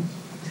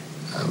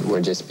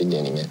 We're just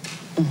beginning it.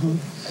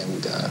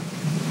 And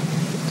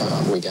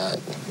we got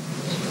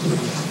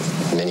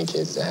many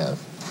kids to have,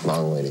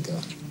 long way to go.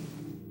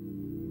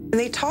 And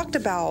they talked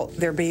about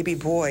their baby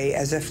boy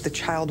as if the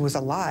child was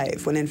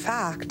alive, when in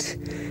fact,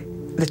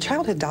 the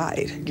child had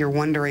died. You're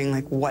wondering,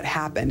 like, what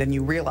happened, and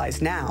you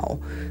realize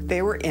now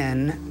they were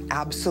in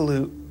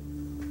absolute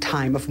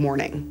time of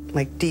mourning,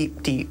 like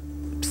deep, deep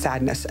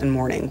sadness and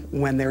mourning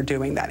when they're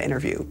doing that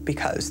interview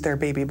because their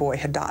baby boy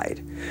had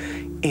died.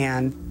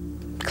 And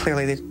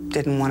clearly they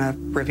didn't want to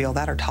reveal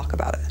that or talk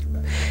about it.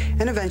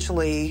 And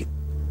eventually,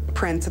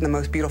 Prince and the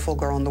most beautiful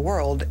girl in the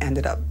world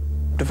ended up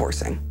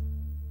divorcing.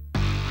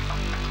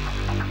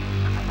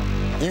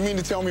 You mean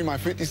to tell me my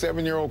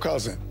 57-year-old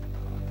cousin,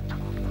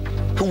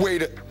 who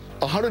weighed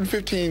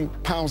 115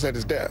 pounds at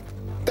his death,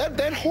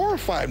 that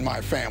horrified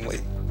my family.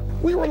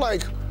 We were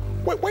like,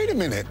 wait a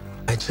minute.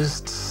 I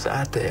just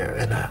sat there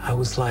and I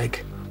was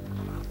like,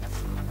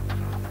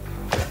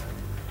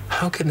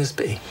 how can this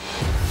be?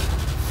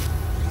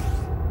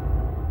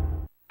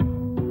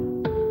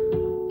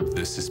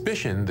 The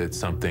suspicion that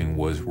something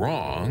was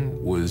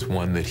wrong was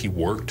one that he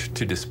worked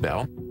to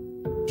dispel.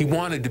 He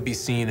wanted to be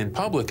seen in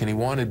public, and he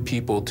wanted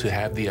people to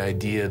have the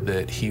idea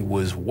that he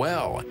was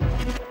well.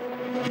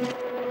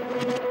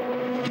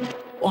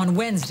 On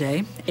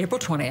Wednesday, April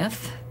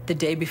 20th, the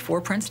day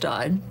before Prince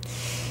died,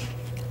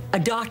 a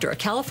doctor, a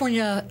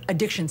California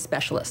addiction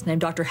specialist named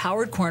Dr.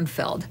 Howard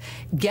Kornfeld,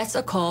 gets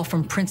a call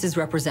from Prince's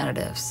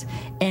representatives,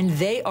 and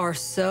they are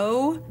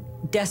so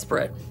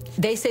desperate.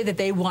 They say that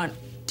they want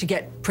to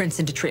get Prince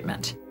into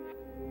treatment.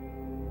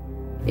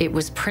 It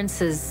was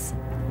Prince's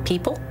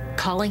people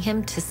calling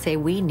him to say,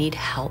 we need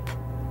help,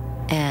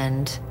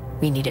 and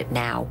we need it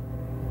now.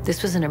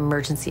 This was an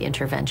emergency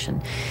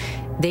intervention.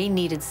 They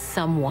needed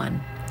someone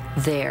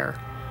there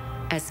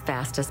as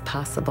fast as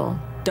possible.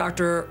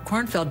 Dr.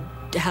 Kornfeld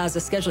has a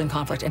scheduling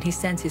conflict, and he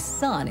sends his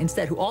son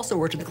instead, who also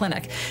worked at the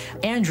clinic,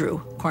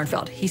 Andrew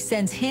Kornfeld. He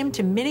sends him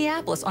to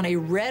Minneapolis on a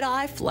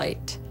red-eye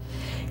flight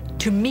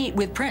to meet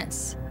with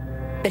Prince.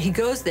 But he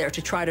goes there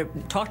to try to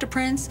talk to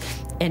Prince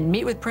and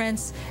meet with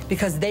Prince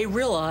because they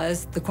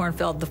realize, the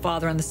Kornfeld, the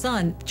father and the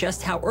son,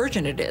 just how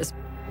urgent it is.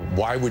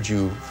 Why would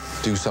you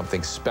do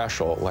something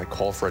special like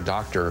call for a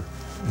doctor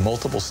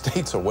multiple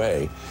states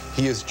away?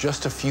 He is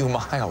just a few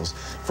miles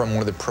from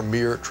one of the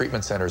premier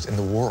treatment centers in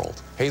the world.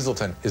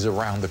 Hazleton is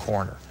around the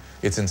corner.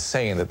 It's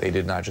insane that they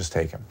did not just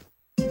take him.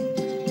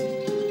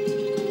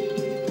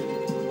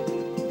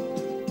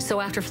 So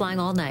after flying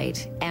all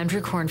night,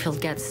 Andrew Kornfeld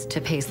gets to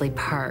Paisley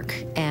Park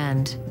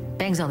and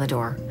bangs on the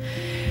door.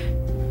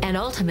 And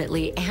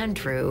ultimately,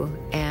 Andrew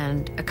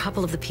and a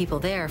couple of the people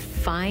there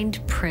find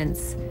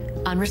Prince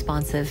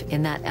unresponsive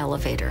in that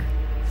elevator.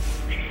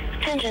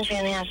 Attention,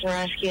 Chanhassen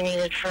Rescue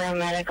needed for a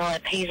medical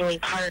at Paisley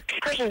Park.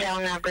 Person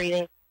down, not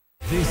breathing.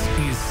 This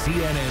is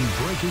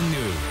CNN Breaking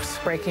News.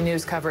 Breaking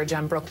news coverage.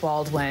 I'm Brooke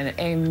Baldwin.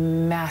 A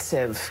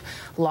massive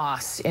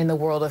loss in the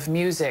world of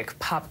music,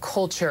 pop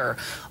culture,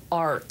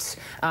 art.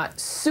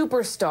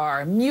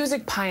 Superstar,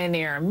 music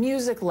pioneer,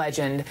 music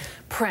legend,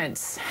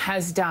 Prince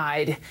has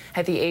died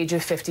at the age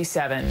of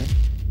 57.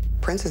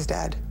 Prince is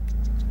dead.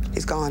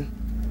 He's gone.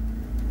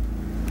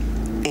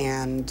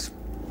 And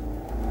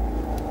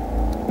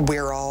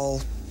we're all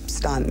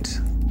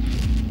stunned.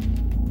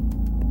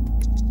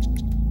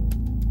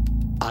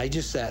 I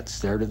just sat and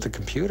stared at the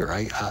computer.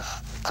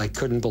 I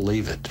couldn't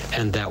believe it.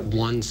 And that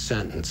one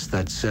sentence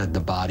that said the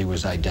body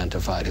was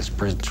identified as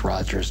Prince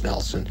Rogers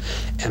Nelson,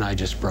 and I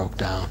just broke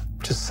down.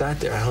 Just sat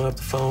there. I hung up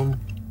the phone,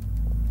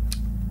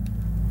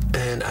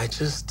 and I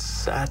just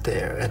sat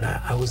there, and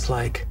I was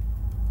like,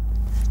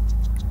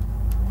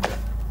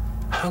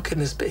 how can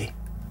this be?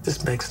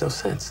 This makes no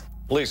sense.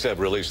 Police have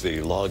released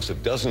the logs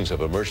of dozens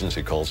of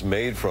emergency calls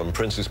made from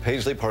Prince's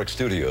Paisley Park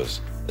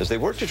studios as they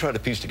work to try to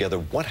piece together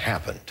what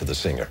happened to the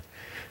singer.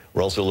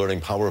 We're also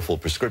learning powerful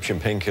prescription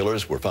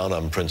painkillers were found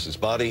on Prince's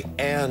body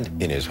and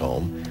in his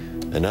home,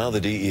 and now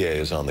the DEA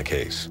is on the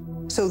case.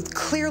 So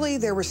clearly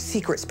there were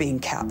secrets being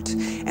kept,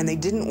 and they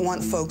didn't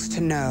want folks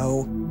to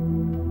know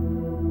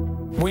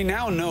We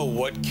now know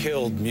what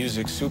killed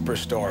music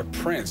superstar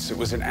Prince. It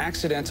was an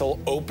accidental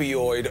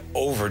opioid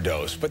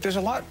overdose, but there's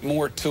a lot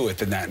more to it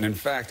than that. And in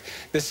fact,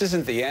 this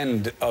isn't the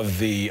end of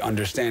the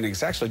understanding.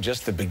 It's actually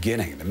just the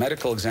beginning. The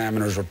medical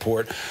examiner's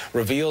report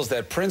reveals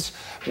that Prince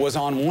was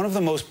on one of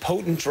the most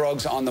potent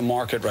drugs on the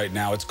market right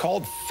now. It's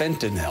called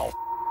fentanyl.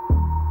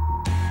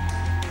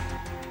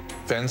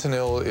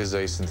 Fentanyl is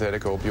a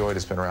synthetic opioid.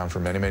 It's been around for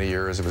many, many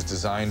years. It was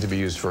designed to be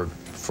used for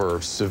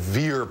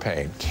severe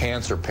pain,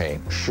 cancer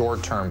pain,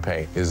 short-term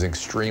pain. It is an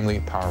extremely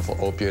powerful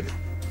opiate.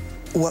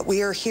 What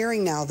we are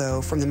hearing now,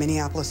 though, from the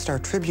Minneapolis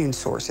Star-Tribune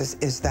sources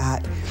is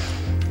that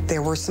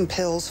there were some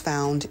pills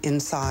found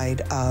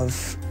inside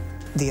of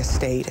the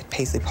estate at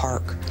Paisley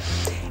Park,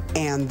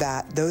 and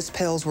that those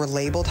pills were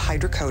labeled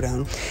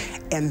hydrocodone,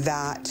 and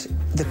that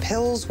the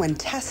pills, when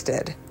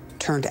tested,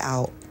 turned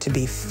out to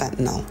be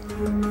fentanyl.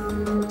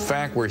 In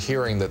fact, we're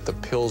hearing that the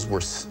pills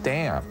were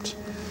stamped.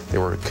 They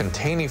were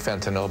containing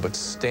fentanyl, but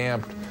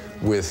stamped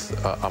with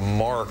a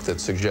mark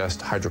that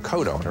suggests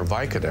hydrocodone or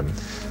Vicodin,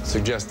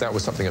 suggests that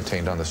was something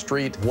obtained on the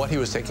street. What he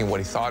was taking,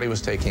 what he thought he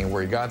was taking,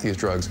 where he got these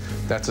drugs,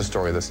 that's a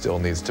story that still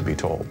needs to be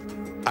told.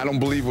 I don't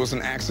believe it was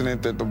an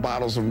accident that the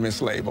bottles were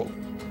mislabeled.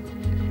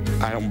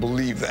 I don't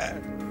believe that.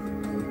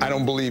 I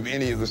don't believe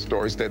any of the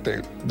stories that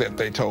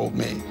they told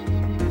me.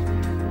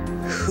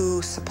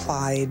 Who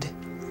supplied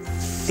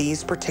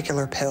these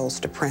particular pills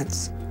to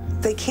Prince?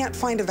 They can't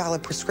find a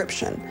valid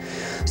prescription.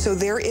 So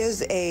there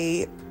is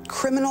a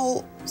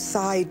criminal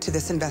side to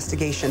this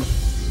investigation.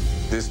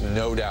 This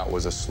no doubt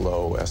was a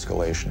slow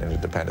escalation into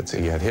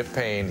dependency. He had hip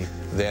pain.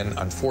 Then,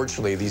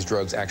 unfortunately, these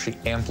drugs actually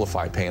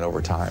amplify pain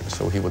over time.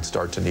 So he would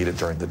start to need it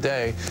during the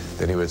day.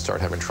 Then he would start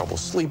having trouble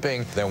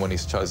sleeping. Then when he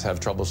does have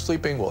trouble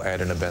sleeping, we'll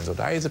add in a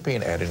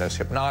benzodiazepine, add in a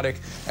hypnotic,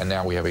 and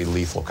now we have a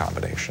lethal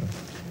combination.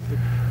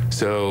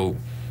 So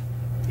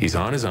he's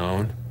on his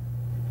own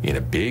in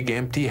a big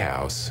empty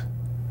house,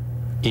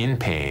 in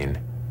pain,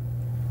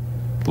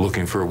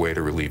 looking for a way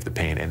to relieve the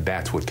pain, and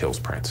that's what kills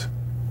Prince.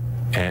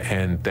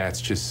 And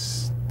that's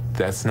just,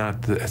 that's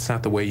not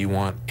the way you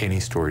want any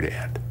story to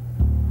end.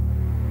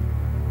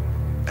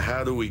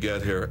 How do we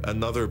get here?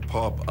 Another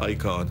pop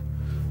icon,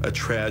 a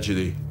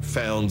tragedy,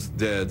 found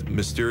dead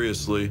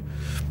mysteriously,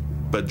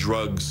 but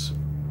drugs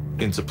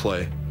into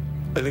play.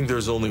 I think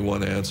there's only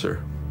one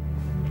answer.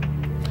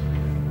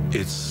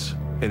 It's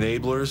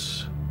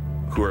enablers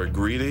who are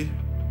greedy.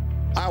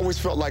 I always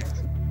felt like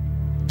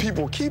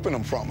people were keeping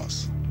them from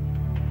us.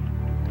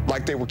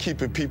 Like they were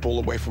keeping people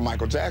away from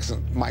Michael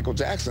Jackson.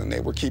 They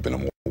were keeping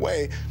him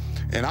away.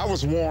 And I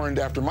was warned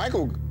after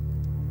Michael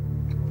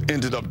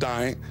ended up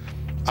dying,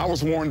 I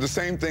was warned the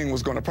same thing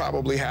was going to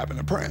probably happen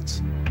to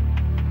Prince.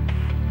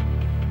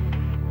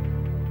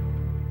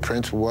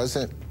 Prince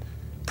wasn't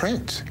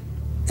Prince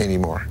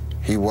anymore.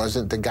 He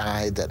wasn't the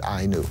guy that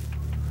I knew.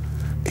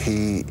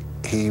 He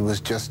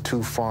was just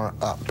too far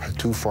up,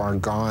 too far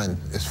gone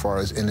as far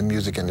as in the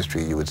music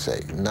industry, you would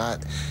say.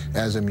 Not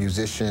as a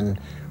musician,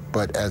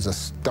 but as a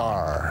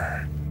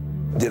star.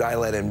 Did I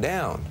let him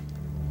down?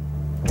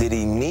 Did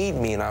he need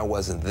me and I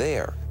wasn't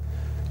there?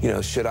 You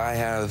know, should I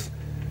have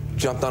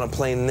jumped on a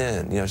plane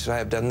then? You know, should I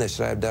have done this?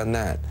 Should I have done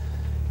that?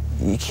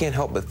 You can't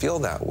help but feel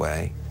that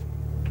way.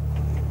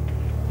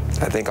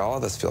 I think all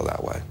of us feel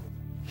that way.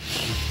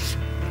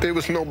 There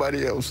was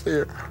nobody else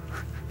there.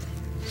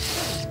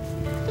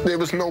 There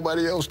was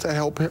nobody else to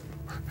help him.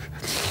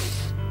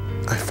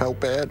 I felt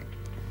bad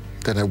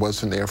that I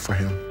wasn't there for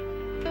him.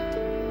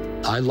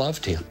 I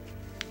loved him.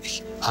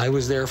 I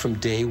was there from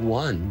day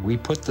one. We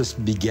put this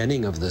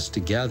beginning of this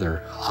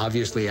together.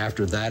 Obviously,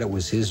 after that, it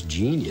was his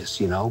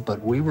genius, you know,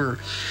 but we were,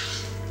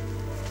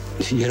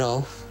 you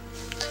know,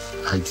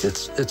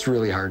 it's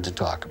really hard to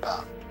talk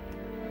about.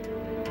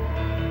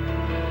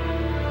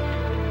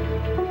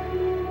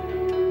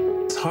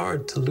 It's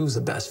hard to lose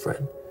a best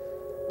friend,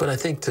 but I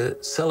think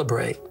to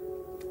celebrate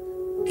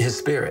his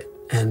spirit,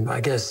 and I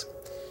guess,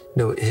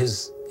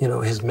 his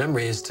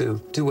memory is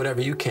to do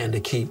whatever you can to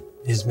keep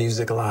his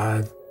music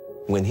alive.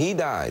 When he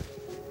died,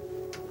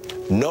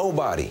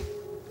 nobody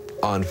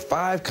on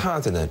 5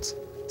 continents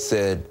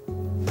said,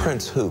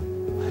 Prince who?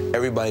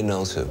 Everybody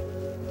knows who.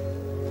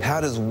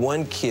 How does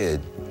one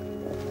kid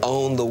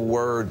own the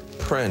word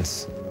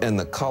Prince and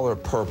the color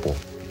purple?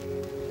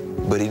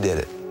 But he did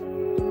it.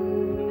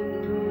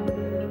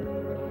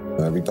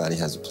 Everybody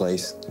has a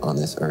place on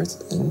this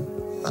earth, and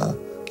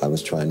I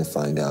was trying to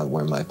find out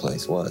where my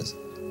place was.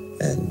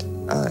 And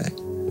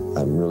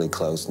I'm really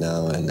close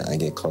now, and I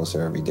get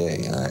closer every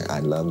day. I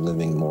love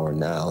living more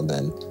now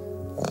than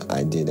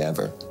I did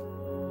ever.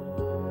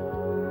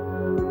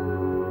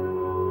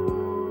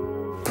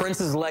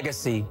 Prince's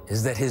legacy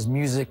is that his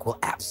music will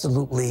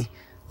absolutely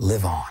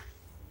live on.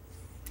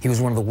 He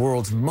was one of the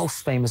world's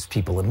most famous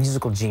people, a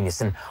musical genius,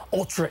 an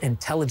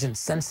ultra-intelligent,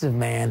 sensitive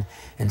man,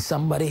 and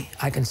somebody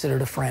I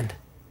considered a friend.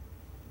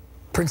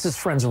 Prince's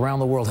friends around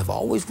the world have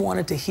always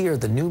wanted to hear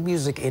the new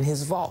music in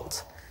his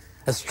vault,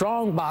 a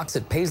strong box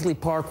at Paisley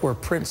Park where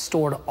Prince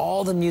stored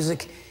all the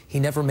music he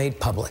never made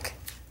public.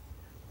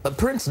 But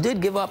Prince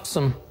did give up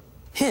some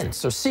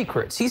hints or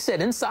secrets. He said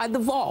inside the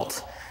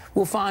vault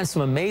we'll find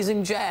some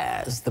amazing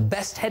jazz, the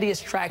best,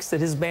 headiest tracks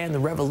that his band, The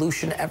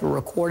Revolution, ever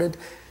recorded,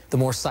 the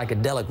more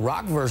psychedelic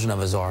rock version of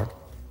his art,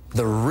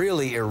 the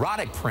really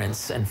erotic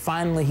Prince, and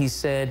finally he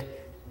said,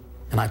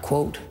 and I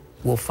quote,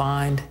 "We'll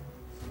find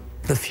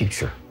the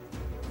future."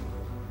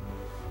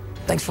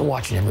 Thanks for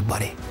watching,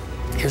 everybody.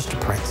 Here's to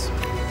Prince.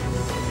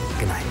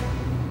 Good night.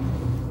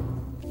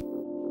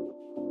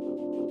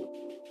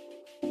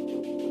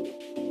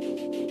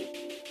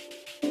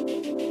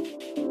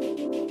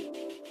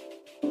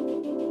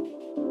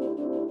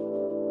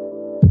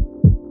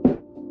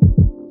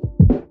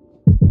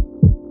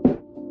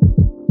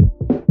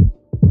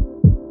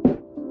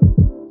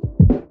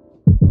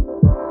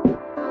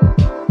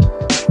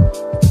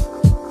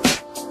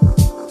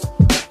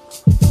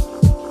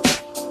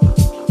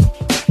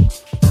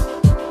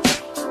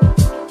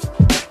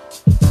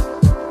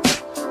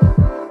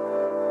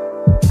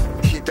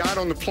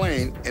 On the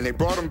plane and they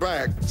brought him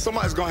back,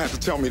 somebody's gonna have to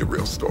tell me the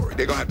real story.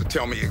 They're gonna have to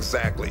tell me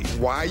exactly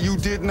why you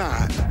did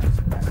not,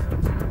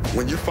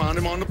 when you found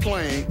him on the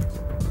plane,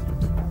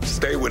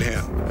 stay with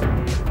him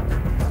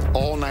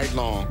all night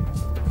long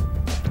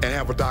and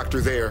have a doctor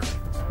there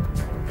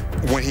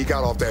when he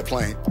got off that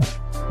plane.